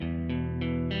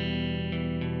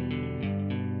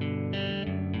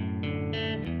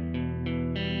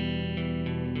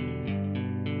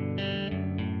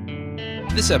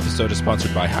This episode is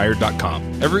sponsored by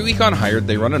Hired.com. Every week on Hired,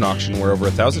 they run an auction where over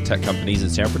 1,000 tech companies in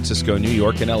San Francisco, New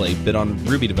York, and LA bid on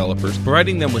Ruby developers,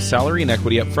 providing them with salary and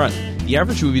equity up front. The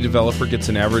average Ruby developer gets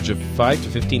an average of 5 to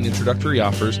 15 introductory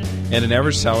offers and an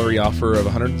average salary offer of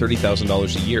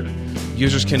 $130,000 a year.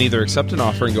 Users can either accept an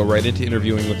offer and go right into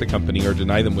interviewing with the company or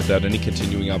deny them without any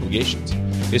continuing obligations.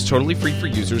 It's totally free for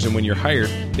users, and when you're hired,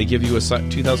 they give you a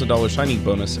 $2,000 signing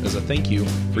bonus as a thank you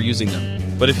for using them.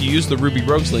 But if you use the Ruby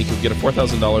Rogues link, you'll get a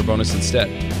 $4,000 bonus instead.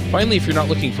 Finally, if you're not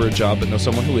looking for a job but know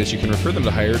someone who is, you can refer them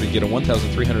to Hired and get a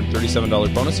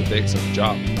 $1,337 bonus if they accept the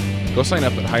job. Go sign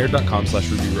up at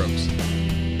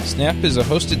hired.com/RubyRogues. Snap is a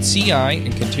hosted CI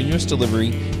and continuous delivery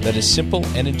that is simple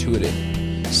and intuitive.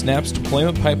 Snap's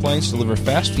deployment pipelines deliver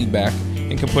fast feedback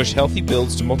and can push healthy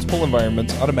builds to multiple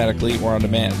environments automatically or on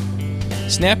demand.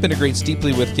 Snap integrates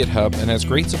deeply with GitHub and has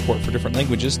great support for different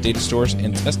languages, data stores,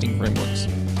 and testing frameworks.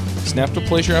 Snap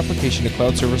deploys your application to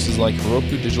cloud services like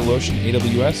Heroku, DigitalOcean,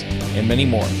 AWS, and many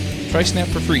more. Try Snap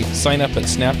for free. Sign up at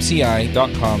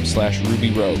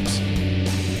snapci.com/RubyRogues.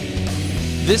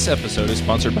 This episode is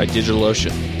sponsored by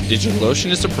DigitalOcean.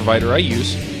 DigitalOcean is the provider I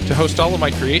use to host all of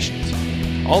my creations.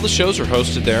 All the shows are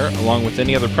hosted there, along with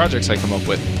any other projects I come up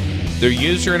with. Their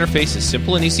user interface is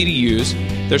simple and easy to use,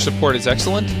 their support is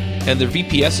excellent, and their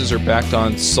VPSs are backed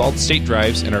on solid-state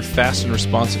drives and are fast and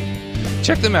responsive.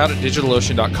 Check them out at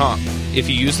DigitalOcean.com. If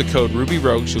you use the code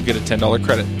RubyRogues, you'll get a $10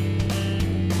 credit.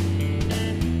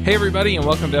 Hey everybody, and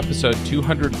welcome to episode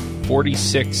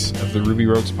 246 of the Ruby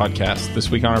Rogues podcast.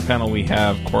 This week on our panel we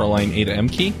have Coraline Ada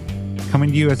Ehmke. Coming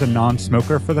to you as a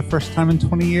non-smoker for the first time in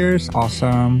 20 years.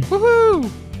 Awesome. Woohoo!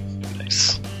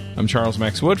 Nice. I'm Charles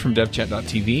Max Wood from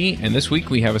DevChat.tv, and this week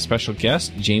we have a special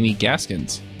guest, Jamie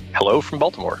Gaskins. Hello from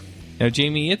Baltimore. Now,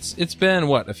 Jamie, it's been,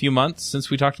 a few months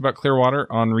since we talked about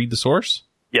Clearwater on Read the Source?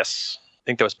 Yes. I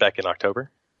think that was back in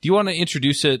October. Do you want to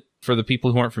introduce it for the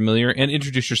people who aren't familiar, and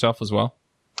introduce yourself as well?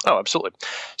 Oh, absolutely.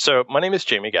 So my name is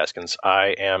Jamie Gaskins.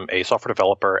 I am a software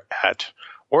developer at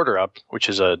OrderUp, which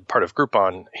is a part of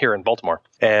Groupon here in Baltimore,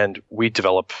 and we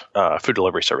develop a food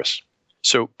delivery service.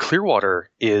 So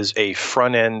Clearwater is a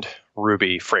front-end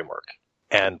Ruby framework.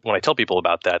 And when I tell people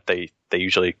about that, they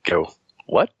usually go,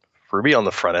 what? Ruby on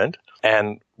the front end?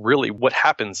 And really what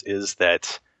happens is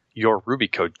that your Ruby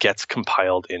code gets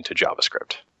compiled into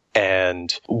JavaScript.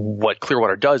 And what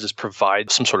Clearwater does is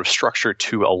provide some sort of structure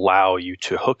to allow you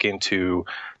to hook into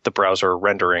the browser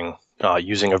rendering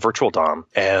using a virtual DOM.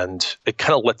 And it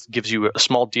kind of gives you a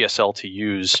small DSL to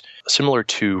use similar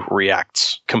to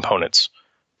React's components,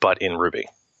 but in Ruby.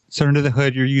 So under the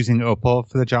hood, you're using Opal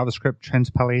for the JavaScript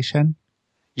transpilation?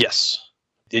 Yes.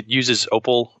 It uses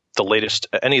Opal,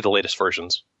 any of the latest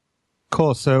versions.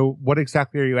 Cool. So what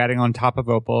exactly are you adding on top of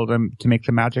Opal to make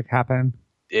the magic happen?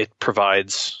 It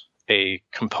provides a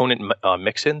component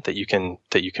mixin that you can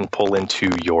pull into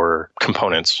your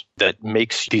components that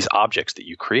makes these objects that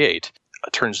you create,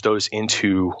 turns those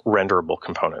into renderable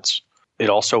components. It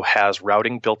also has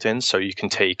routing built in, so you can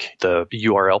take the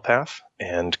URL path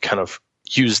and kind of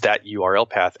use that URL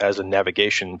path as a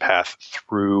navigation path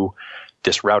through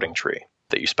this routing tree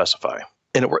that you specify.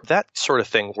 And that sort of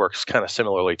thing works kind of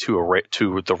similarly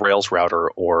to the Rails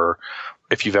router, or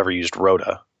if you've ever used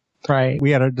Rhoda. Right.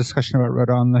 We had a discussion about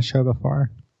Rhoda on the show before.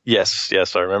 Yes,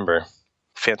 I remember.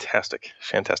 Fantastic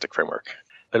framework.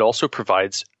 It also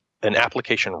provides an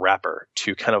application wrapper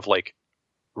to kind of like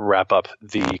wrap up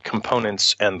the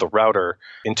components and the router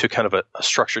into kind of a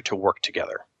structure to work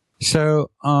together.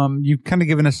 So you've kind of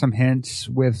given us some hints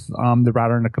with the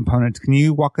router and the components. Can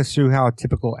you walk us through how a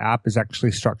typical app is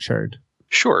actually structured?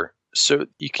 Sure. So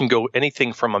you can go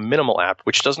anything from a minimal app,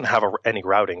 which doesn't have any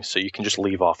routing, so you can just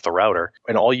leave off the router.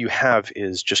 And all you have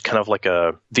is just kind of like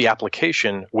the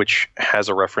application, which has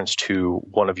a reference to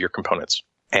one of your components.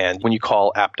 And when you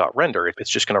call app.render, it's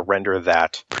just going to render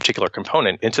that particular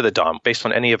component into the DOM based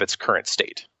on any of its current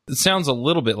state. It sounds a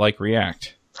little bit like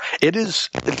React. It is.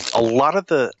 A lot of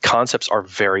the concepts are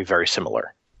very, very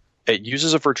similar. It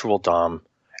uses a virtual DOM.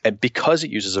 And because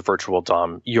it uses a virtual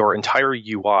DOM, your entire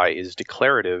UI is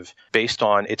declarative based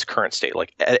on its current state.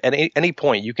 Like at any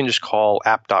point, you can just call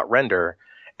app.render,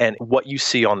 and what you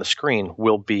see on the screen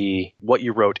will be what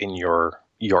you wrote in your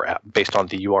app based on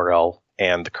the URL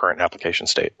and the current application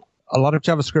state. A lot of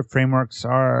JavaScript frameworks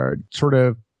are sort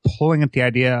of pulling at the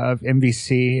idea of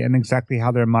MVC and exactly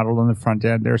how they're modeled on the front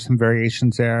end. There are some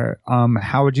variations there.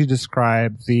 How would you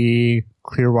describe the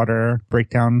Clearwater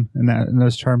breakdown in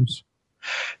those terms?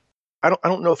 I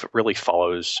don't know if it really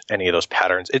follows any of those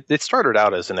patterns. It started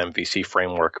out as an MVC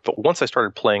framework, but once I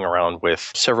started playing around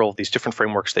with several of these different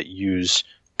frameworks that use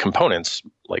components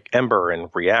like Ember and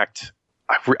React,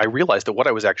 I realized that what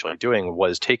I was actually doing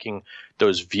was taking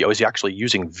those I was actually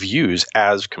using views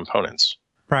as components.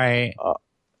 Right.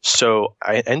 So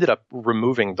I ended up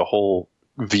removing the whole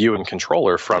view and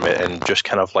controller from it and just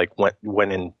kind of like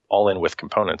went in all in with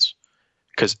components.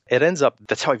 Because it ends up,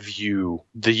 that's how I view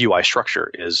the UI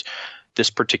structure, is this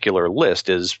particular list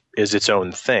is its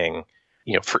own thing.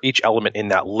 For each element in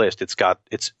that list,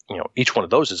 each one of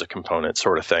those is a component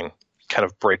sort of thing. Kind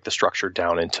of break the structure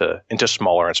down into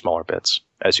smaller and smaller bits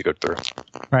as you go through.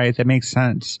 Right, that makes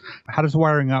sense. How does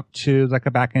wiring up to like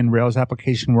a backend Rails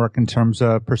application work in terms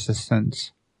of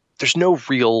persistence? There's no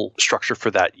real structure for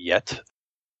that yet.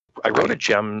 I wrote a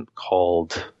gem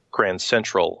called Grand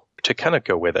Central to kind of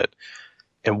go with it.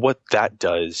 And what that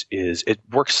does is it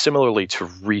works similarly to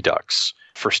Redux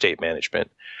for state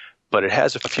management, but it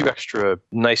has a few extra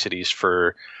niceties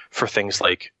for things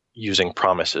like using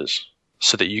promises,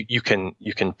 so that you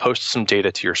can post some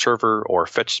data to your server or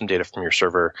fetch some data from your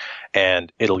server,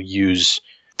 and it'll use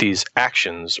these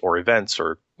actions or events,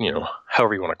 or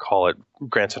however you want to call it.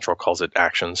 Grand Central calls it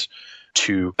actions,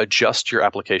 to adjust your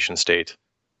application state,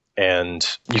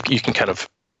 and you can kind of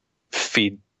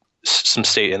feed some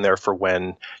state in there for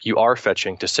when you are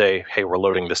fetching to say, hey, we're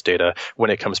loading this data. When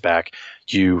it comes back,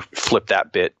 you flip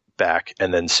that bit back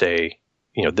and then say,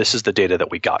 this is the data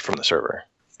that we got from the server,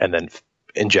 and then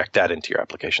inject that into your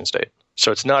application state.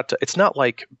 So it's not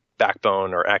like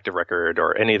Backbone or Active Record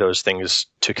or any of those things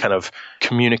to kind of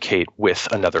communicate with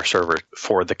another server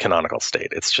for the canonical state.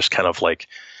 It's just kind of like,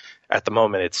 at the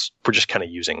moment, we're just kind of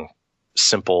using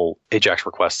simple AJAX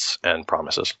requests and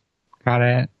promises. Got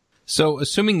it. So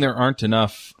assuming there aren't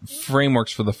enough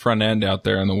frameworks for the front end out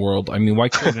there in the world, I mean, why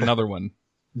create another one?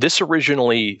 This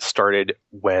originally started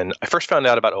when I first found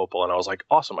out about Opal, and I was like,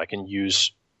 awesome, I can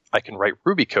write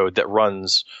Ruby code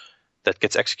that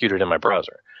gets executed in my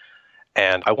browser.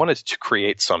 And I wanted to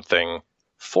create something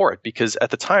for it because at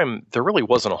the time, there really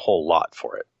wasn't a whole lot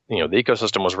for it. The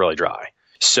ecosystem was really dry.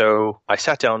 So I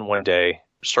sat down one day,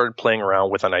 started playing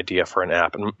around with an idea for an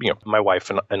app. And, my wife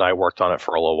and I worked on it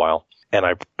for a little while. And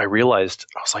I realized,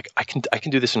 I was like, I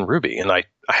can do this in Ruby. And I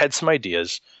had some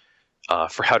ideas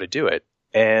for how to do it.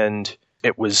 And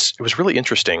it was really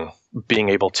interesting being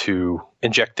able to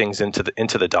inject things into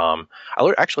the DOM.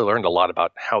 I actually learned a lot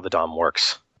about how the DOM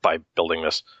works by building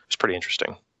this. It was pretty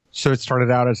interesting. So it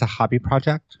started out as a hobby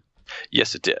project?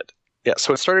 Yes, it did. Yeah,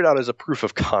 so it started out as a proof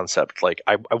of concept. Like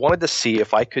I wanted to see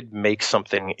if I could make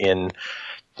something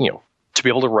to be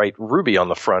able to write Ruby on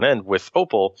the front end with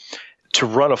Opal to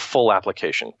run a full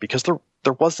application, because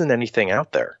there wasn't anything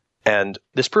out there. And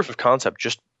this proof of concept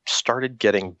just started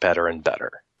getting better and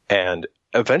better. And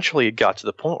eventually it got to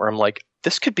the point where I'm like,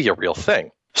 this could be a real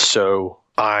thing. So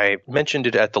I mentioned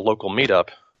it at the local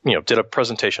meetup, did a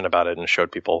presentation about it and showed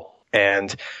people.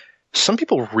 And some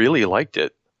people really liked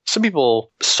it. Some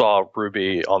people saw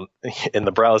Ruby in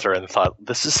the browser and thought,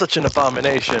 this is such an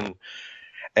abomination.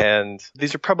 And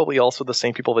these are probably also the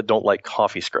same people that don't like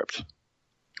CoffeeScript.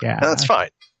 Yeah. And that's fine.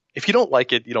 If you don't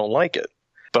like it, you don't like it.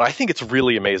 But I think it's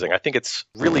really amazing. I think it's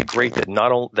really great that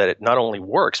it not only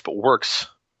works, but works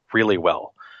really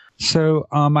well. So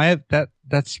I have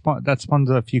that spawns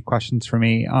a few questions for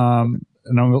me. And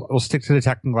we'll stick to the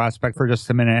technical aspect for just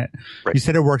a minute. Right. You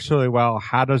said it works really well.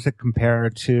 How does it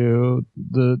compare to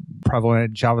the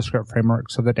prevalent JavaScript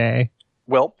frameworks of the day?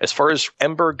 Well, as far as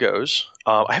Ember goes,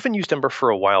 I haven't used Ember for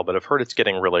a while, but I've heard it's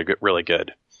getting really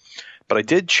good. But I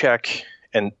did check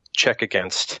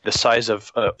against the size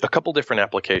of a couple different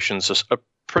applications, a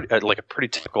pretty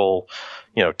typical,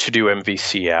 to-do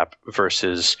MVC app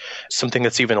versus something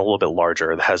that's even a little bit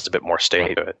larger that has a bit more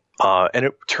state to it. And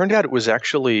it turned out it was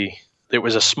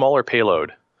a smaller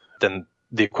payload than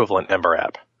the equivalent Ember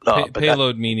app.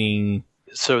 Payload meaning?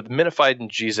 So the minified and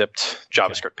gzipped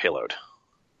JavaScript payload.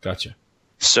 Gotcha.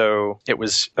 So it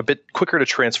was a bit quicker to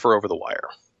transfer over the wire.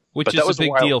 Which is a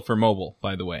big deal for mobile,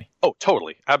 by the way. Oh,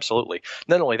 totally. Absolutely.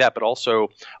 Not only that, but also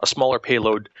a smaller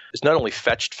payload is not only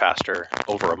fetched faster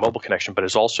over a mobile connection, but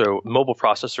is also mobile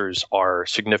processors are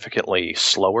significantly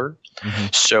slower. Mm-hmm.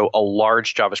 So a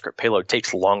large JavaScript payload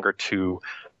takes longer to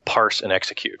parse and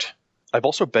execute. I've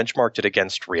also benchmarked it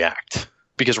against React,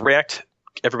 because React,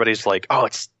 everybody's like, oh,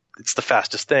 it's the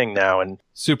fastest thing now. And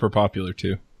super popular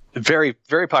too. Very,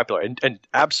 very popular. And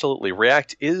absolutely,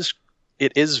 React is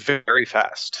very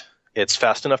fast. It's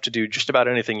fast enough to do just about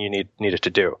anything you need it to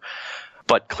do.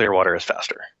 But Clearwater is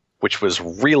faster, which was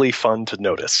really fun to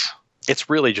notice. It's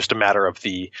really just a matter of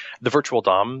the virtual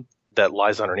DOM that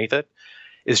lies underneath it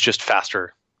is just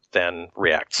faster than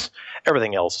React's.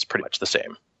 Everything else is pretty much the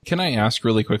same. Can I ask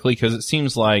really quickly? Because it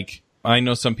seems like I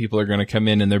know some people are going to come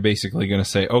in and they're basically going to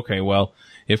say, okay, well,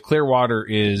 if Clearwater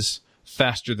is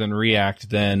faster than React,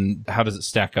 then how does it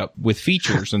stack up with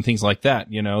features and things like that,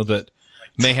 that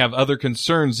may have other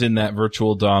concerns in that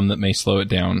virtual DOM that may slow it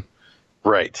down?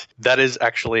 Right. That is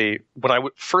actually, when I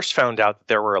first found out that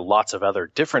there were lots of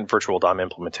other different virtual DOM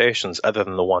implementations other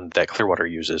than the one that Clearwater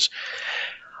uses,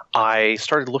 I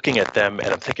started looking at them and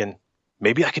I'm thinking,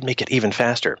 maybe I could make it even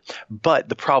faster. But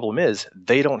the problem is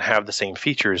they don't have the same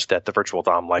features that the virtual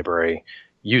DOM library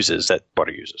uses, that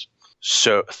Clearwater uses.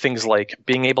 So things like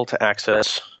being able to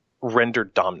access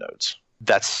rendered DOM nodes.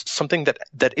 That's something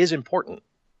that is important.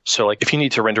 So like if you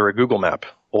need to render a Google map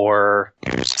or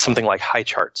use something like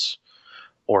HiCharts,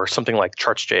 or something like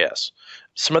Charts.js,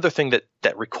 some other thing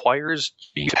that requires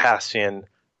you to pass in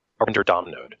a render DOM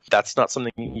node. That's not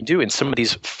something you do in some of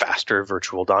these faster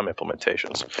virtual DOM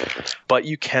implementations. But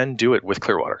you can do it with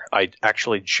Clearwater. I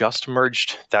actually just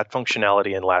merged that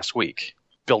functionality in last week.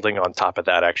 Building on top of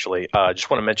that, actually, just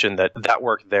want to mention that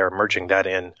work there, merging that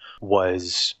in,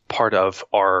 was part of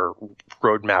our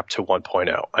roadmap to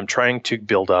 1.0. I'm trying to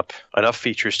build up enough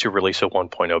features to release a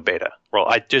 1.0 beta. Well,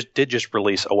 I did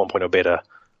release a 1.0 beta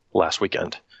last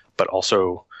weekend, but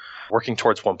also working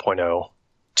towards 1.0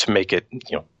 to make it,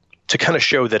 to kind of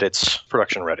show that it's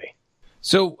production ready.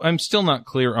 So I'm still not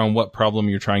clear on what problem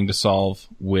you're trying to solve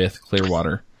with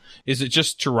Clearwater. Is it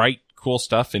just to write cool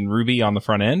stuff in Ruby on the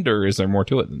front end, or is there more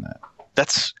to it than that?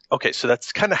 That's okay. So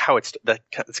that's kind of how it's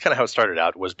kind of how it started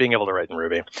out, was being able to write in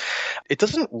Ruby. It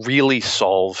doesn't really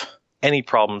solve any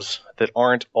problems that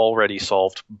aren't already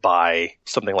solved by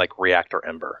something like React or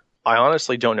Ember. I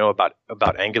honestly don't know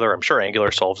about Angular. I'm sure Angular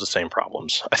solves the same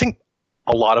problems. I think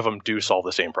a lot of them do solve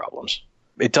the same problems.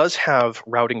 It does have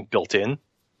routing built in,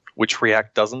 which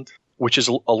React doesn't, which is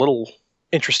a little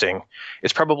interesting.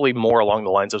 It's probably more along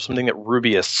the lines of something that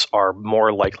Rubyists are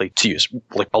more likely to use.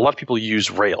 Like a lot of people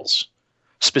use Rails,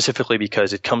 specifically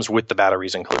because it comes with the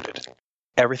batteries included.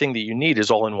 Everything that you need is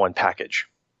all in one package.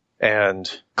 And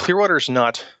Clearwater is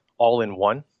not all in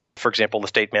one. For example, the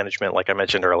state management, like I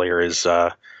mentioned earlier, is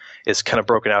kind of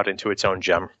broken out into its own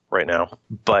gem right now.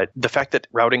 But the fact that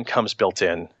routing comes built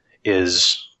in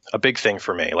is a big thing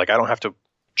for me. Like I don't have to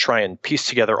try and piece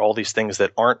together all these things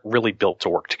that aren't really built to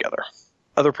work together.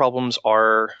 Other problems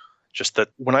are just that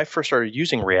when I first started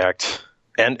using React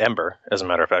and Ember, as a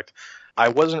matter of fact, I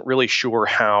wasn't really sure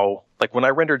how, like when I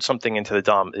rendered something into the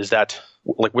DOM, is that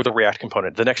like with a React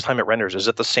component, the next time it renders, is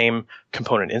it the same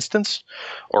component instance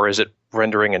or is it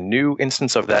rendering a new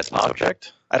instance of that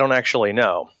object? I don't actually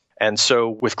know. And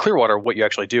so with Clearwater, what you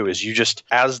actually do is you just,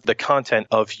 as the content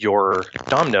of your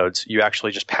DOM nodes, you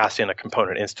actually just pass in a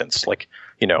component instance, like,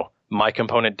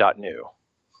 mycomponent.new,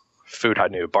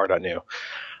 foo.new, bar.new.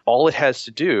 All it has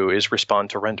to do is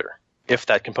respond to render. If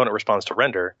that component responds to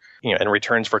render, and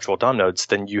returns virtual DOM nodes,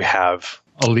 then you have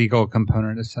a legal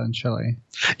component essentially.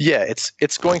 Yeah, it's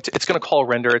going to call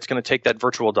render. It's going to take that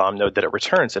virtual DOM node that it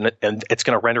returns, and it's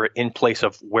going to render it in place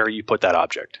of where you put that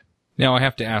object. Now I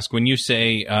have to ask, when you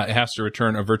say it has to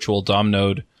return a virtual DOM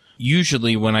node,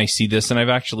 usually when I see this, and I've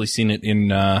actually seen it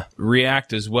in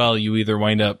React as well, you either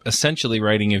wind up essentially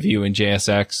writing a view in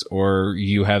JSX or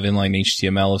you have inline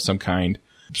HTML of some kind.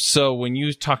 So when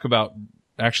you talk about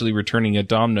actually returning a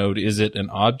DOM node, is it an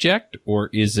object or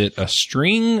is it a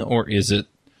string or is it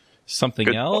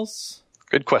something else?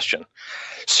 Good question.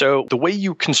 So the way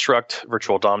you construct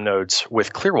virtual DOM nodes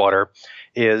with Clearwater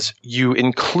is you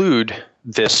include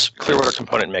this Clearwater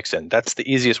component mix-in. That's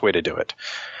the easiest way to do it.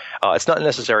 It's not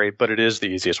necessary, but it is the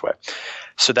easiest way.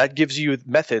 So that gives you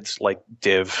methods like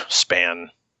div,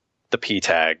 span, the p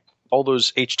tag. All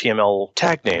those HTML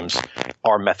tag names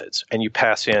are methods. And you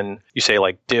pass in, you say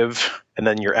like div, and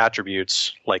then your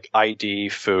attributes like ID,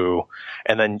 foo,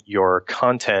 and then your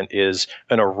content is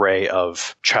an array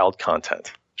of child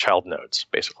content, child nodes,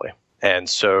 basically. And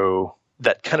so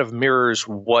that kind of mirrors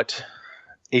what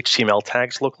HTML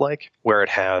tags look like, where it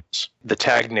has the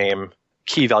tag name,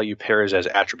 key value pairs as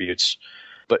attributes,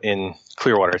 but in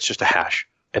Clearwater it's just a hash,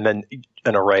 and then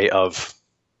an array of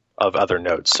other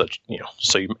nodes.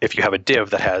 If you have a div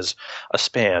that has a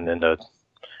span and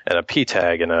a p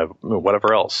tag and a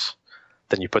whatever else,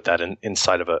 then you put that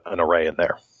inside of an array in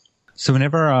there. So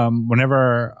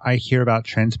whenever I hear about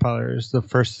transpilers, the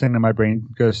first thing that my brain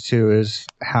goes to is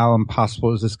how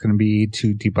impossible is this going to be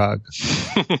to debug?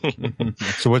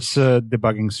 So what's the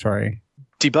debugging story?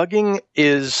 Debugging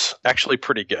is actually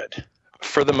pretty good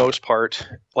for the most part.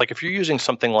 Like if you're using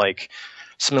something like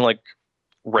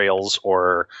Rails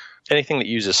or anything that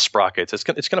uses sprockets, it's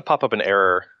going to pop up an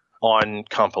error on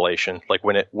compilation, like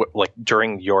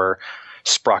during your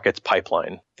sprockets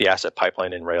pipeline, the asset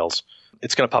pipeline in Rails.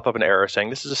 It's going to pop up an error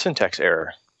saying this is a syntax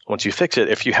error. Once you fix it,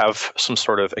 if you have some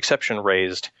sort of exception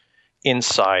raised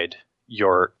inside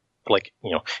your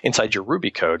inside your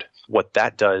Ruby code, what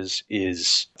that does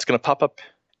is it's going to pop up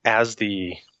as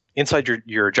the inside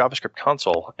your JavaScript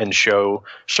console and show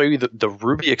you the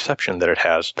Ruby exception that it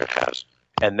has.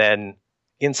 And then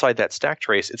inside that stack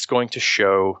trace, it's going to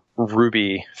show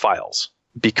Ruby files,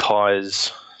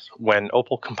 because when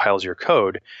Opal compiles your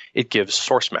code, it gives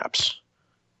source maps.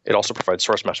 It also provides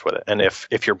source maps with it. And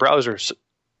if your browser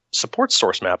supports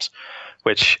source maps,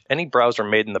 which any browser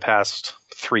made in the past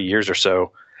 3 years or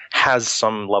so has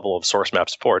some level of source map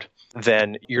support,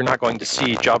 then you're not going to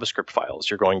see JavaScript files.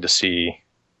 You're going to see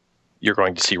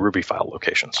Ruby file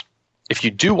locations. If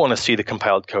you do want to see the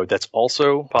compiled code, that's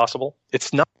also possible.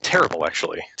 It's not terrible,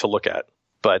 actually, to look at,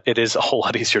 but it is a whole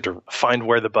lot easier to find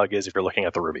where the bug is if you're looking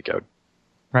at the Ruby code.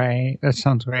 Right. That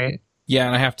sounds great. Yeah,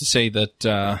 and I have to say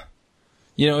that,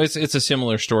 it's a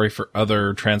similar story for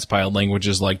other transpiled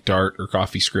languages like Dart or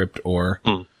CoffeeScript or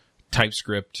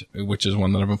TypeScript, which is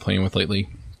one that I've been playing with lately.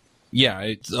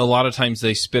 Yeah, a lot of times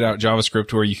they spit out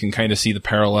JavaScript where you can kind of see the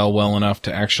parallel well enough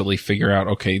to actually figure out,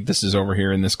 okay, this is over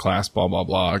here in this class, blah, blah,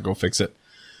 blah, go fix it.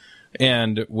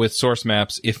 And with source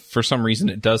maps, if for some reason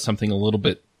it does something a little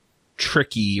bit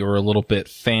tricky or a little bit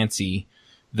fancy,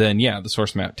 then yeah, the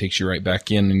source map takes you right back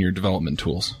in your development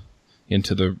tools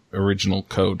into the original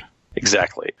code.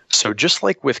 Exactly. So just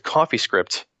like with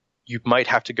CoffeeScript, you might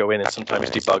have to go in and sometimes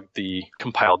debug the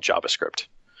compiled JavaScript.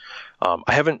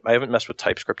 I haven't messed with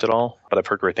TypeScript at all, but I've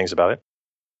heard great things about it.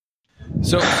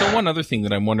 So one other thing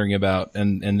that I'm wondering about,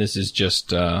 and this is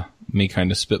just me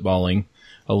kind of spitballing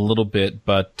a little bit,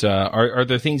 but are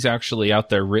there things actually out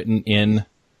there written in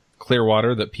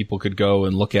Clearwater that people could go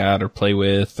and look at or play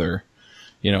with, or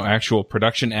actual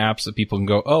production apps that people can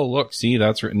go, oh look, see,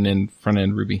 that's written in front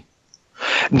end Ruby?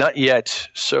 Not yet.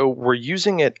 So we're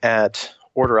using it at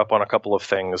OrderUp on a couple of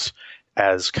things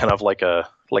as kind of like a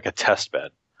test bed,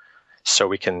 so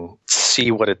we can see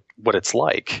what it's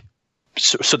like,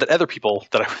 so that other people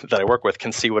that I work with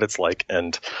can see what it's like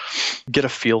and get a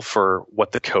feel for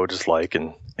what the code is like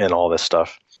and all this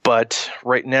stuff. But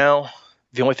right now,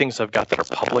 the only things I've got that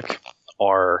are public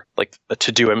are like a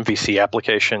to-do MVC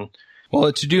application. Well,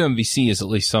 a to-do MVC is at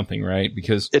least something, right?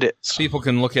 Because it is. People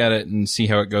can look at it and see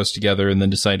how it goes together and then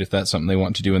decide if that's something they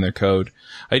want to do in their code.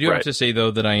 I do have to say, though,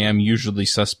 that I am usually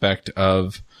suspect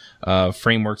of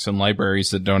frameworks and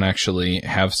libraries that don't actually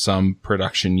have some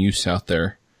production use out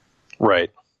there. Right.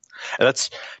 And that's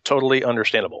totally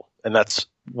understandable. And that's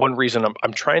one reason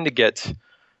I'm trying to get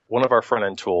one of our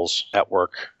front-end tools at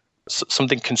work,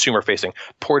 something consumer-facing,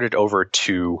 ported over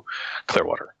to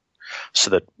Clearwater so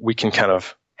that we can kind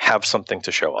of have something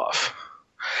to show off.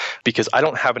 Because I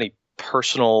don't have any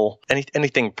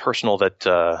anything personal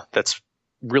that's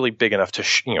really big enough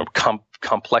to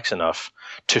complex enough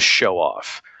to show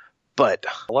off. But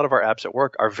a lot of our apps at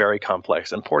work are very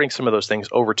complex, and porting some of those things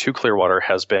over to Clearwater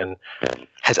has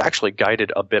actually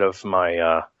guided a bit of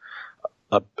my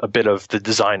a bit of the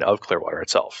design of Clearwater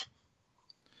itself.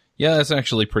 Yeah, that's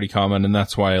actually pretty common, and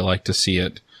that's why I like to see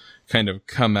it kind of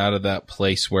come out of that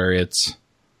place where it's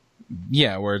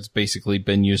basically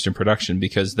been used in production,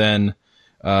 because then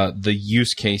the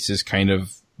use case is kind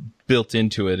of built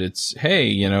into it. It's,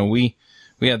 hey, we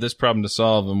had this problem to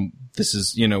solve, and this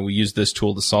is, we use this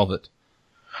tool to solve it.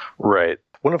 Right.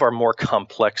 One of our more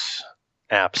complex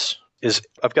apps is,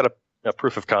 I've got a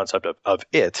proof of concept of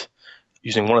it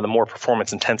using one of the more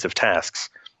performance-intensive tasks.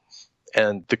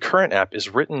 And the current app is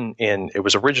written it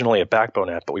was originally a Backbone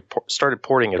app, but we started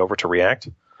porting it over to React.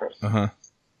 Uh-huh.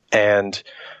 And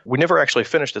we never actually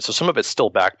finished it, so some of it's still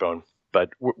Backbone,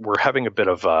 but we're having a bit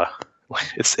of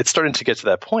it's starting to get to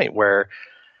that point where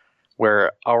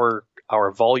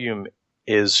our volume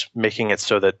is making it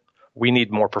so that we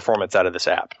need more performance out of this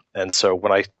app. And so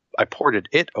when I ported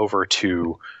it over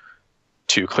to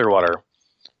Clearwater,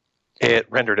 it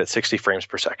rendered at 60 frames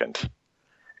per second.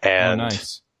 And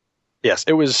nice. Yes,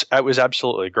 it was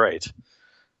absolutely great.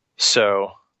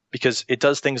 So, because it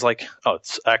does things like,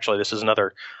 this is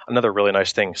another really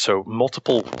nice thing. So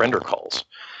multiple render calls.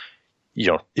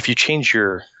 If you change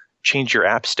your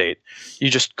app state, you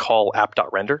just call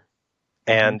app.render.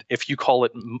 And if you call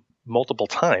it multiple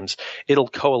times, it'll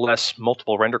coalesce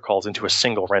multiple render calls into a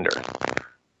single render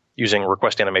using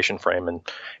request animation frame, and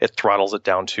it throttles it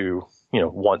down to,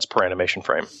 once per animation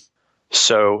frame.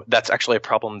 So that's actually a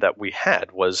problem that we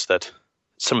had, was that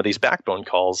some of these Backbone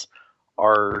calls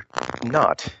are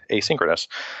not asynchronous.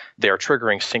 They are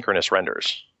triggering synchronous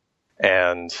renders.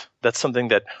 And that's something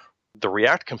that the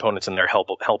React components in there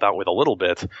help out with a little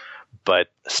bit, but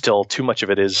still too much of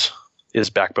it is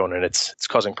Backbone, and it's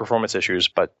causing performance issues,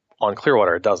 but on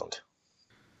Clearwater it doesn't.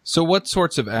 So what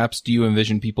sorts of apps do you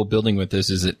envision people building with this?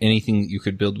 Is it anything that you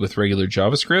could build with regular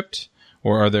JavaScript,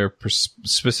 or are there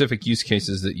specific use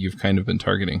cases that you've kind of been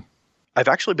targeting? I've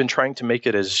actually been trying to make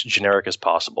it as generic as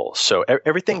possible. So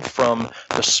everything from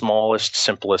the smallest,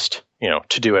 simplest,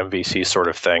 to do MVC sort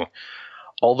of thing,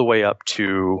 all the way up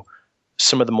to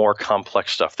some of the more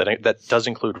complex stuff that does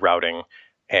include routing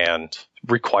and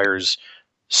requires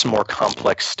some more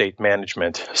complex state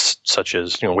management, such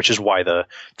as, which is why the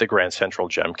Grand Central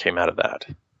gem came out of that.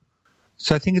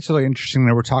 So I think it's really interesting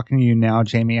that we're talking to you now,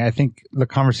 Jamie. I think the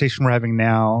conversation we're having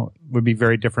now would be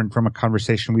very different from a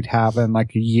conversation we'd have in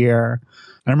like a year.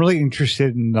 And I'm really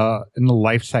interested in the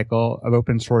life cycle of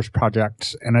open source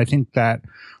projects. And I think that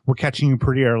we're catching you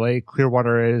pretty early.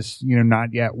 Clearwater is,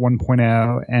 not yet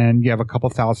 1.0, and you have a couple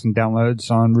thousand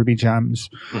downloads on Ruby Gems.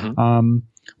 Mm-hmm.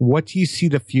 What do you see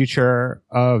the future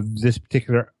of this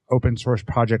particular open source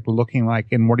project looking like,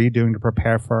 and what are you doing to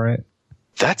prepare for it?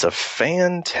 That's a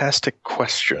fantastic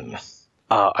question.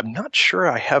 I'm not sure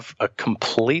I have a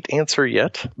complete answer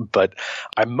yet, but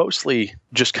I'm mostly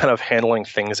just kind of handling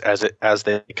things as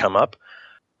they come up.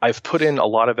 I've put in a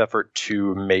lot of effort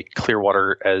to make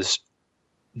Clearwater as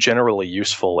generally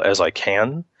useful as I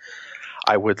can.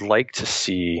 I would like to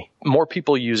see more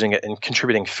people using it and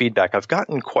contributing feedback. I've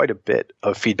gotten quite a bit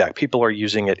of feedback. People are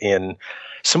using it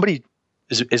somebody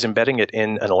is embedding it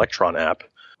in an Electron app,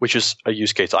 which is a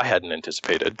use case I hadn't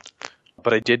anticipated.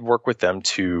 But I did work with them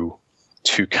to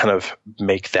kind of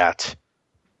make that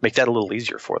a little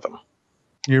easier for them.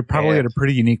 You're probably at a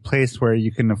pretty unique place where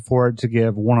you can afford to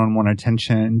give one-on-one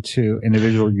attention to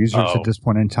individual users at this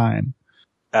point in time.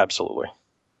 Absolutely.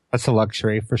 That's a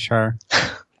luxury for sure.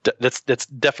 That's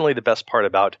definitely the best part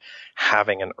about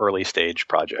having an early stage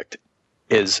project,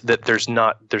 is that there's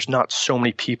not so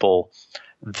many people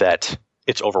that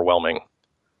it's overwhelming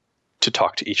to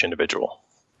talk to each individual.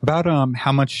 About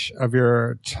how much of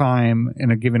your time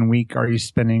in a given week are you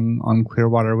spending on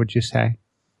Clearwater, would you say?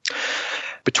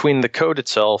 Between the code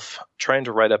itself, trying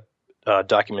to write up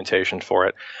documentation for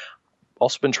it,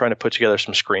 also been trying to put together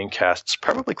some screencasts,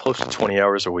 probably close to 20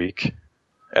 hours a week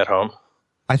at home.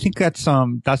 I think that's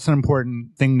an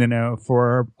important thing to know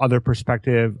for other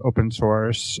prospective open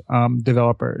source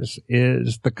developers,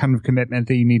 is the kind of commitment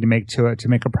that you need to make to it to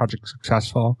make a project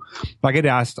successful. I get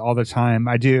asked all the time.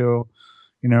 I do,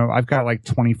 I've got like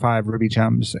 25 Ruby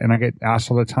gems, and I get asked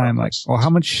all the time, like, well, how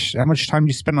much time do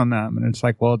you spend on them? And it's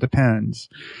like, well, it depends.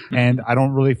 Mm-hmm. And I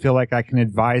don't really feel like I can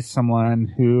advise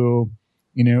someone who,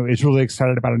 is really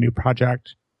excited about a new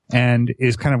project and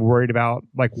is kind of worried about,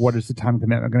 like, what is the time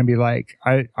commitment going to be like.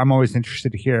 I'm always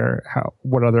interested to hear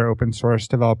what other open source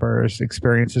developers'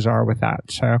 experiences are with that.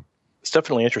 So it's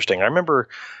definitely interesting. I remember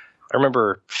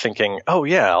thinking, oh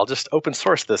yeah, I'll just open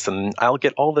source this and I'll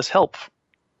get all this help.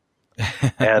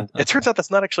 And it turns out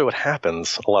that's not actually what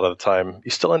happens a lot of the time.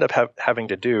 You still end up having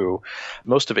to do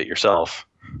most of it yourself,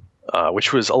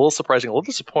 which was a little surprising, a little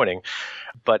disappointing,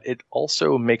 but it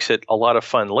also makes it a lot of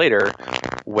fun later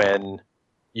when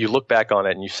you look back on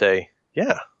it and you say,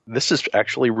 yeah, this is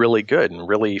actually really good and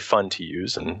really fun to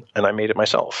use, and I made it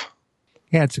myself.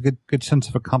 Yeah, it's a good sense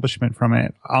of accomplishment from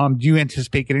it. Do you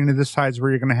anticipate getting to the size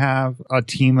where you're going to have a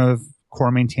team of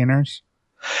core maintainers?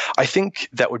 I think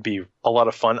that would be a lot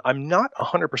of fun. I'm not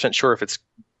 100% sure if it's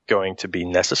going to be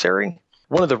necessary.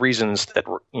 One of the reasons that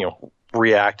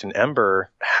React and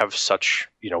Ember have such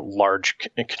large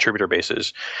contributor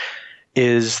bases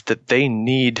is that they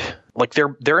need, like,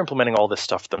 they're implementing all this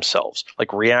stuff themselves.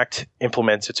 Like, React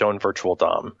implements its own virtual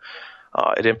DOM.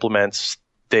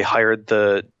 They hired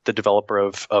the developer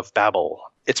of Babel.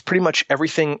 It's pretty much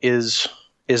everything is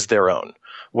their own.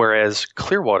 Whereas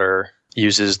Clearwater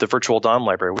uses the virtual DOM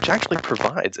library, which actually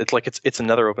provides, it's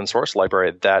another open source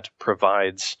library that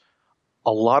provides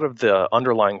a lot of the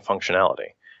underlying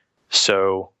functionality.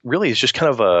 So really it's just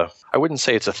kind of I wouldn't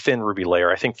say it's a thin Ruby layer.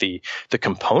 I think the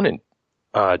component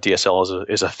DSL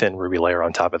is a thin Ruby layer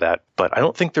on top of that, but I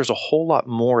don't think there's a whole lot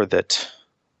more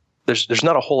there's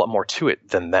not a whole lot more to it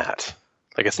than that.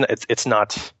 Like, it's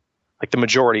not like the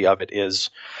majority of it is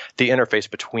the interface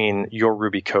between your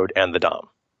Ruby code and the DOM.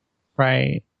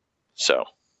 Right. So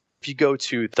if you go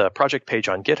to the project page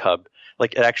on GitHub,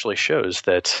 like, it actually shows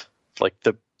that, like,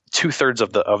 the 2/3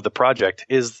 of the project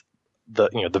is the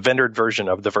vendored version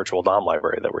of the virtual DOM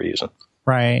library that we're using.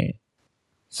 Right.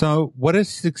 So what does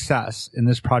success in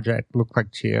this project look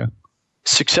like to you?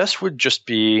 Success would just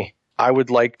be, I would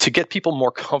like to get people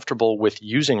more comfortable with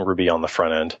using Ruby on the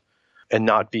front end and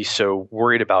not be so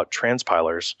worried about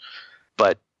transpilers.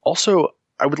 But also,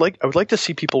 I would like to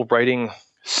see people writing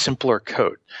simpler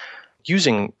code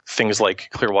using things like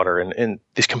Clearwater, and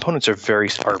these components are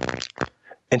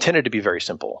intended to be very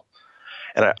simple.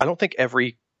 And I don't think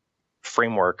every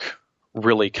framework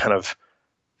really kind of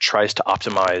tries to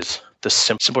optimize the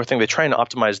simpler thing. They try and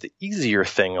optimize the easier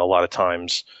thing a lot of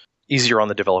times, easier on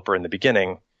the developer in the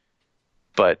beginning.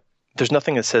 But there's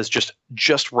nothing that says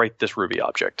just write this Ruby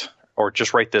object or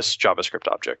just write this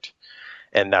JavaScript object,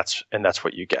 and that's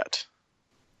what you get.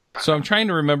 So I'm trying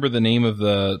to remember the name of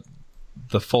the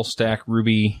full stack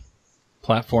Ruby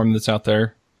platform that's out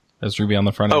there. Has Ruby on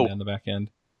the front end and the back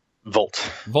end.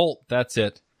 Volt. Volt, that's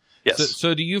it. Yes.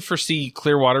 So do you foresee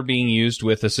Clearwater being used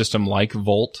with a system like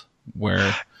Volt,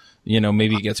 where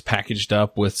maybe it gets packaged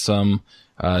up with some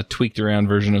tweaked around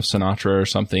version of Sinatra or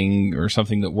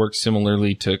something that works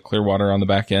similarly to Clearwater on the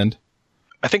back end?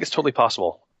 I think it's totally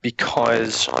possible,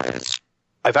 because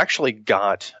I've actually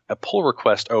got a pull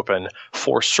request open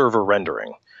for server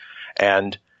rendering,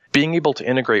 and being able to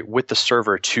integrate with the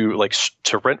server to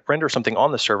render something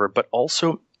on the server, but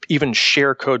also even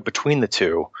share code between the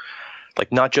two,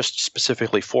 like not just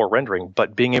specifically for rendering,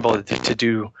 but being able to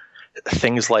do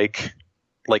things like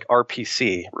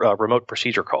RPC, remote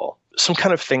procedure call, some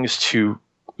kind of things to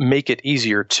make it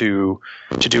easier to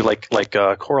do, like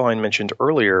Coraline mentioned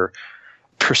earlier,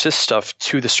 persist stuff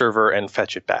to the server and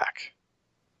fetch it back.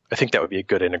 I think that would be a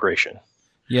good integration.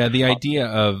 Yeah, the idea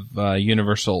of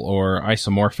universal or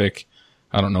isomorphic,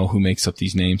 I don't know who makes up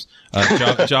these names,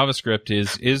 JavaScript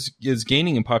is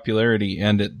gaining in popularity,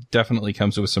 and it definitely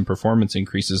comes with some performance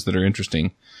increases that are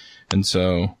interesting. And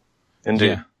so, indeed,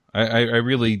 yeah, I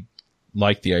really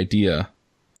like the idea.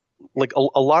 Like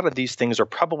a lot of these things are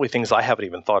probably things I haven't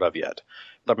even thought of yet.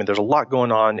 I mean, there's a lot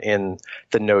going on in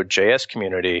the Node.js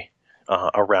community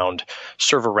around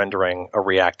server rendering a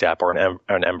React app or an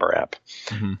Ember app.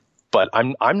 Mm-hmm. But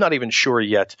I'm not even sure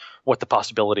yet what the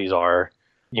possibilities are,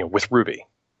 with Ruby,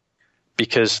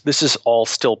 because this is all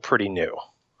still pretty new.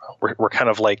 We're kind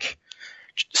of like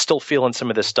still feeling some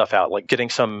of this stuff out, like getting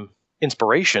some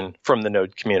inspiration from the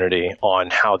Node community on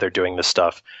how they're doing this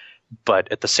stuff.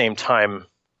 But at the same time,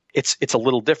 it's a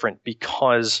little different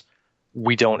because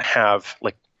we don't have,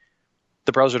 like,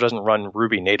 the browser doesn't run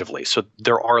Ruby natively, so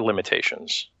there are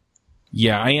limitations.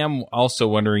 Yeah, I am also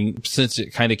wondering, since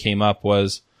it kind of came up,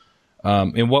 was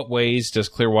in what ways does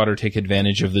Clearwater take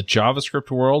advantage of the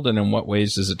JavaScript world, and in what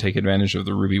ways does it take advantage of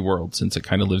the Ruby world, since it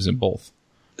kind of lives in both?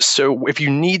 So if you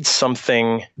need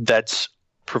something that's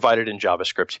provided in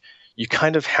JavaScript, you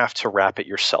kind of have to wrap it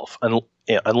yourself,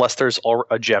 unless there's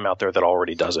a gem out there that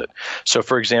already does it. So,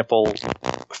 for example,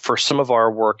 for some of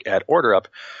our work at OrderUp,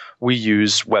 we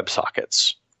use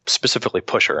WebSockets, specifically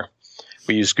Pusher.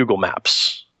 We use Google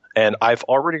Maps. And I've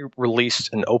already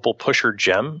released an Opal Pusher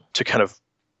gem to kind of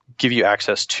give you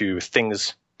access to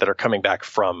things that are coming back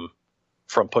from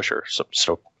Pusher.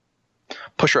 So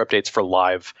Pusher updates for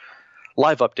live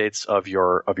updates of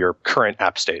your current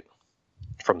app state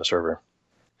from the server.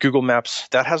 Google Maps,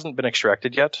 that hasn't been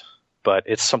extracted yet, but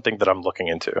it's something that I'm looking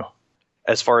into.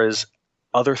 As far as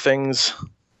other things,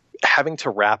 having to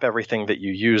wrap everything that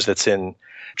you use that's in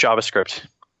JavaScript,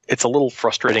 it's a little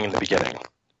frustrating in the beginning.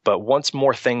 But once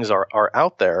more things are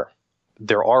out there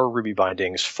are Ruby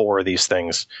bindings for these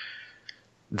things,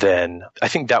 then I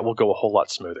think that will go a whole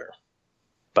lot smoother.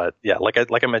 But yeah, like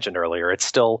I mentioned earlier, it's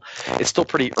still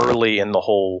pretty early in the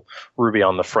whole Ruby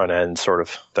on the front end sort of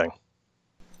thing.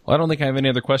 Well, I don't think I have any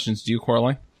other questions. Do you,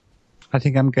 Coraline? I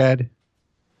think I'm good.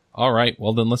 All right.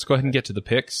 Well, then let's go ahead and get to the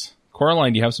picks.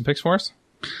 Coraline, do you have some picks for us?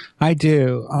 I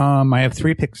do. I have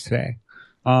 3 picks today.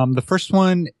 The first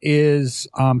one is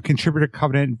Contributor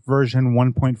Covenant version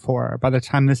 1.4. By the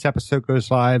time this episode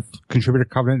goes live, Contributor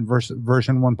Covenant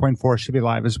version 1.4 should be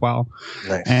live as well.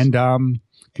 Nice. And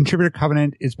Contributor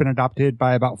Covenant has been adopted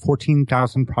by about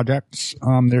 14,000 projects.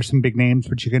 There's some big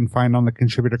names which you can find on the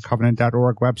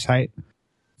contributorcovenant.org website.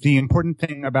 The important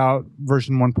thing about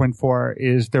version 1.4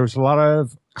 is there was a lot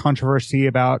of controversy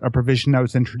about a provision that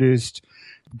was introduced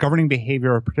governing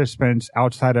behavior of participants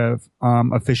outside of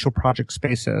official project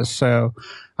spaces. So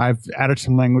I've added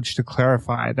some language to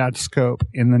clarify that scope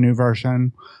in the new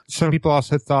version. Some people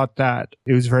also thought that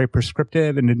it was very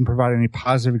prescriptive and didn't provide any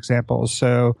positive examples.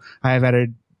 So I have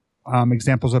added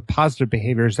examples of positive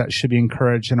behaviors that should be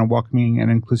encouraged in a welcoming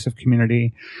and inclusive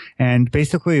community, and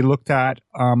basically looked at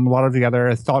a lot of the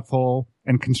other thoughtful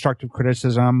and constructive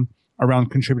criticism around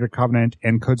Contributor Covenant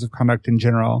and codes of conduct in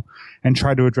general, and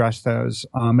try to address those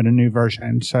in a new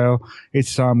version. So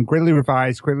it's greatly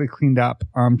revised, greatly cleaned up.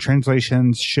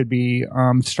 Translations should be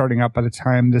starting up by the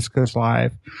time this goes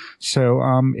live. So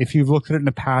if you've looked at it in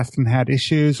the past and had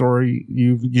issues, or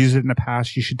you've used it in the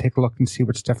past, you should take a look and see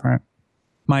what's different.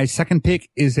 My second pick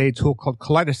is a tool called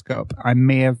Kaleidoscope. I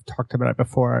may have talked about it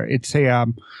before. It's a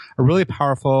really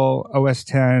powerful OS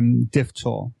X diff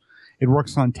tool. It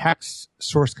works on text,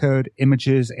 source code,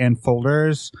 images, and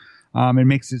folders. It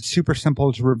makes it super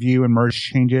simple to review and merge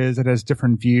changes. It has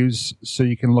different views, so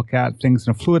you can look at things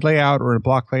in a fluid layout or a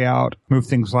block layout, move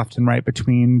things left and right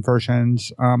between versions.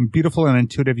 Beautiful and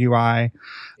intuitive UI.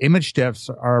 Image diffs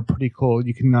are pretty cool.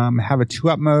 You can have a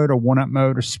 2-up mode, a 1-up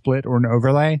mode, a split, or an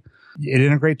overlay. It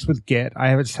integrates with Git. I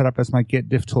have it set up as my Git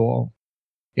diff tool.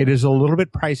 It is a little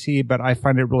bit pricey, but I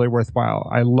find it really worthwhile.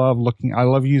 I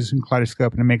love using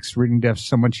Kaleidoscope, and it makes reading diffs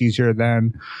so much easier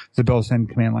than the built-in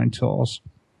command line tools.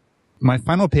 My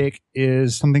final pick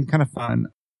is something kind of fun.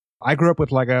 I grew up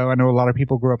with Lego. I know a lot of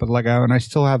people grew up with Lego, and I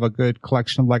still have a good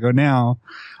collection of Lego now.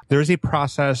 There's a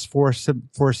process for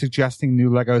suggesting new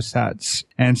Lego sets,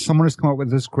 and someone has come up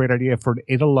with this great idea for an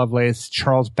Ada Lovelace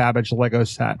Charles Babbage Lego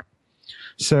set.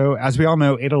 So, as we all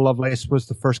know, Ada Lovelace was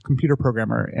the first computer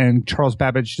programmer, and Charles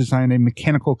Babbage designed a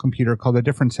mechanical computer called the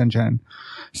Difference Engine.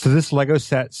 So this Lego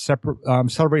set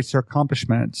celebrates their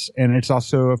accomplishments, and it's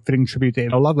also a fitting tribute to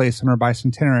Ada Lovelace on her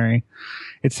bicentenary.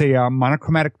 It's a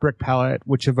monochromatic brick palette,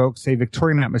 which evokes a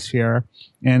Victorian atmosphere,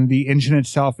 and the engine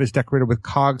itself is decorated with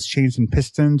cogs, chains, and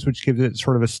pistons, which gives it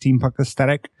sort of a steampunk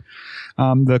aesthetic.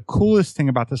 The coolest thing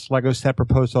about this Lego set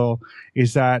proposal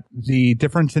is that the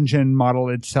Difference Engine model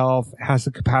itself has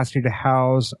the capacity to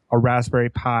house a Raspberry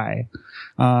Pi,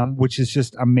 which is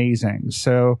just amazing.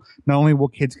 So not only will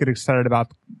kids get excited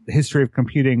about the history of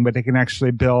computing, but they can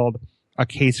actually build a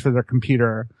case for their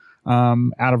computer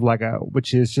out of Lego,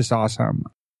 which is just awesome.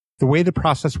 The way the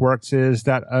process works is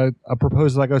that a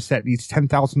proposed Lego set needs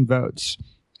 10,000 votes,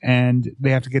 and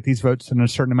they have to get these votes in a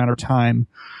certain amount of time.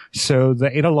 So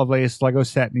the Ada Lovelace Lego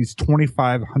set needs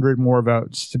 2,500 more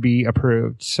votes to be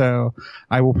approved. So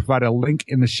I will provide a link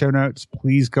in the show notes.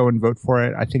 Please go and vote for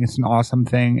it. I think it's an awesome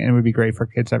thing, and it would be great for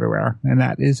kids everywhere. And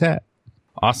that is it.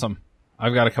 Awesome.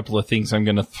 I've got a couple of things I'm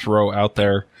going to throw out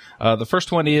there. The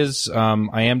first one is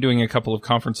I am doing a couple of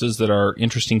conferences that are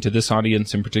interesting to this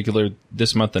audience, in particular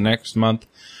this month and next month.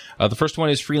 The first one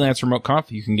is Freelance Remote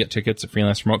Conf. You can get tickets at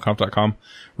freelanceremoteconf.com.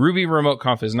 Ruby Remote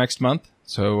Conf is next month,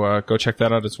 so go check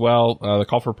that out as well. The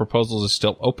call for proposals is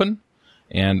still open,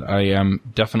 and I am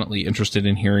definitely interested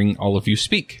in hearing all of you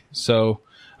speak. So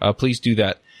please do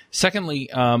that.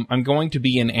 Secondly, I'm going to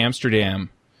be in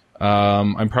Amsterdam.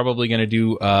 I'm probably going to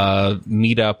do a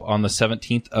meetup on the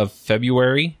 17th of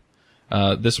February.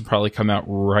 This will probably come out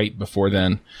right before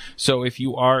then. So if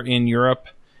you are in Europe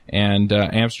and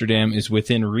Amsterdam is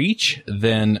within reach,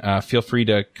 then feel free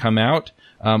to come out.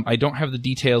 I don't have the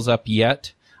details up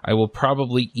yet. I will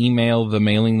probably email the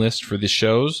mailing list for the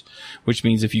shows, which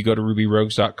means if you go to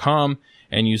rubyrogues.com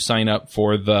and you sign up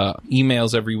for the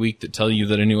emails every week that tell you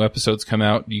that a new episode's come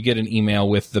out, you get an email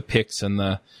with the pics and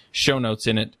the show notes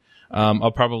in it.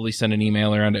 I'll probably send an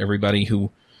email around to everybody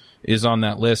who is on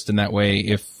that list, and that way,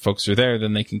 if folks are there,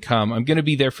 then they can come. I'm going to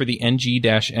be there for the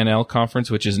NG-NL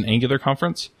conference, which is an Angular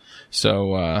conference.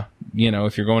 So,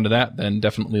 if you're going to that, then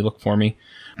definitely look for me.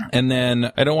 And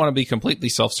then I don't want to be completely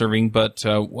self-serving, but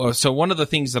so one of the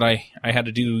things that I had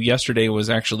to do yesterday was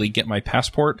actually get my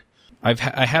passport. I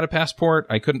had a passport.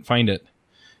 I couldn't find it.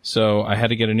 So I had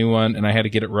to get a new one, and I had to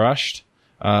get it rushed.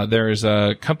 There's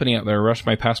a company out there,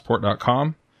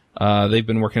 rushmypassport.com. They've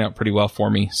been working out pretty well for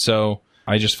me. So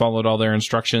I just followed all their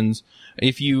instructions.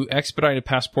 If you expedite a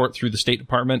passport through the State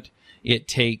Department, it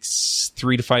takes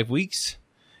 3 to 5 weeks.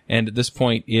 And at this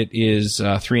point, it is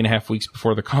 3.5 weeks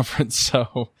before the conference.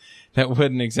 So that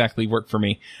wouldn't exactly work for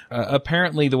me.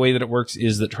 Apparently, the way that it works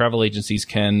is that travel agencies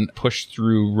can push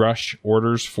through rush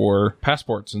orders for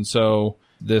passports. And so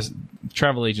this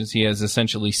travel agency has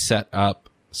essentially set up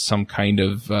some kind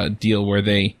of deal where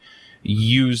they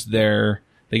use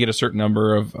they get a certain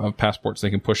number of passports they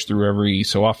can push through every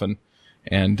so often.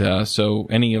 And so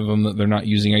any of them that they're not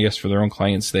using, I guess, for their own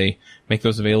clients, they make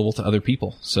those available to other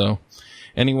people. So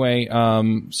anyway,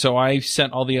 so I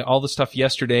sent all the stuff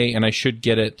yesterday, and I should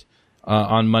get it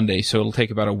on Monday. So it'll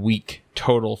take about a week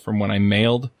total from when I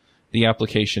mailed the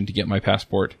application to get my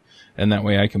passport. And that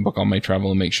way I can book all my travel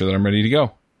and make sure that I'm ready to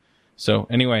go. So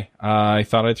anyway, I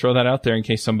thought I'd throw that out there in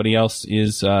case somebody else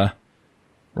is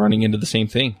running into the same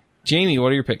thing. Jamie,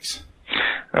 what are your picks?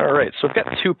 All right, so I've got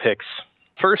 2 picks.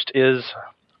 First is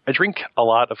I drink a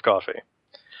lot of coffee.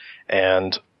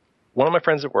 And one of my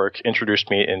friends at work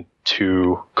introduced me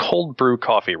into cold brew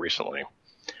coffee recently.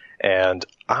 And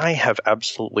I have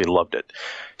absolutely loved it.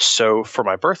 So for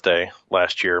my birthday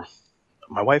last year,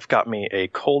 my wife got me a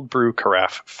cold brew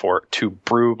carafe to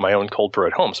brew my own cold brew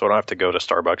at home. So I don't have to go to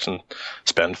Starbucks and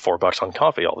spend $4 on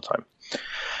coffee all the time.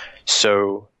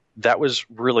 So that was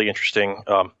really interesting.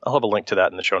 I'll have a link to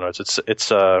that in the show notes. It's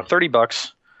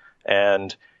 $30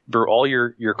 and brew all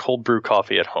your cold brew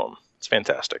coffee at home. It's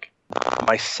fantastic.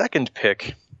 My second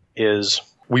pick is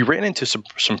we ran into some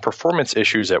performance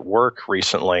issues at work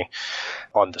recently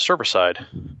on the server side.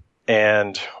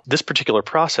 And this particular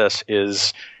process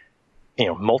is,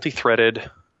 multi-threaded,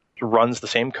 runs the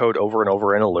same code over and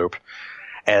over in a loop.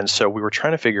 And so we were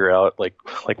trying to figure out like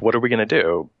what are we going to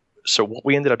do? So what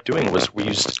we ended up doing was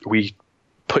we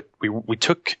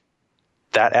took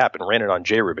that app and ran it on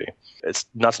JRuby. It's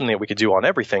not something that we could do on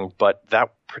everything, but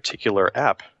that particular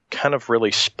app kind of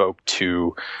really spoke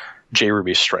to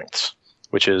JRuby's strengths,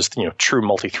 which is true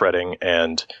multi-threading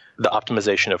and the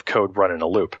optimization of code run in a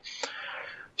loop.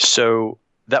 So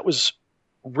that was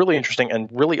really interesting and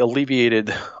really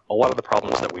alleviated a lot of the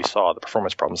problems that we saw, the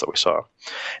performance problems that we saw.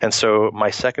 And so my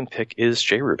second pick is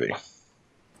JRuby.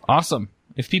 Awesome.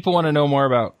 If people want to know more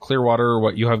about Clearwater or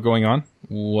what you have going on,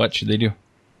 what should they do?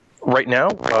 Right now,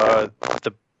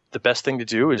 the best thing to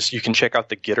do is you can check out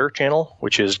the Gitter channel,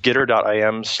 which is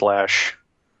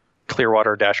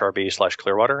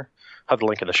gitter.im/clearwater-rb/clearwater. I have the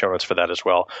link in the show notes for that as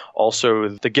well. Also,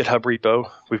 the GitHub repo,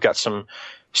 we've got some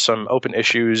open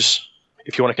issues.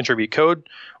 If you want to contribute code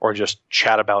or just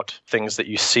chat about things that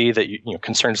you see, that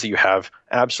concerns that you have,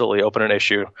 absolutely open an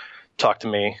issue. Talk to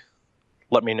me.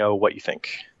 Let me know what you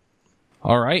think.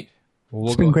 All right.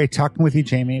 It's been great talking with you,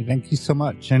 Jamie. Thank you so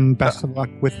much, and best of luck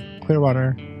with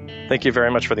Clearwater. Thank you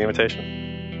very much for the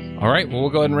invitation. All right. Well, we'll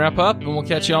go ahead and wrap up, and we'll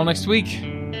catch you all next week.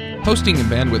 Hosting and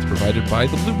bandwidth provided by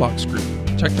the Blue Box Group.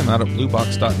 Check them out at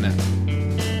bluebox.net.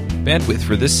 Bandwidth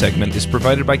for this segment is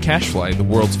provided by CacheFly, the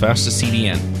world's fastest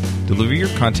CDN. Deliver your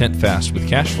content fast with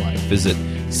CacheFly. Visit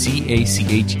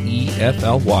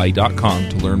CACHEFLY.com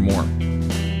to learn more.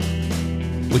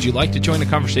 Would you like to join a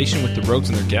conversation with the Rogues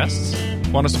and their guests?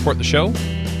 Want to support the show?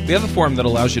 We have a forum that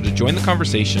allows you to join the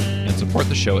conversation and support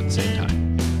the show at the same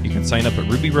time. You can sign up at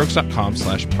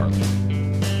rubyrogues.com/parley.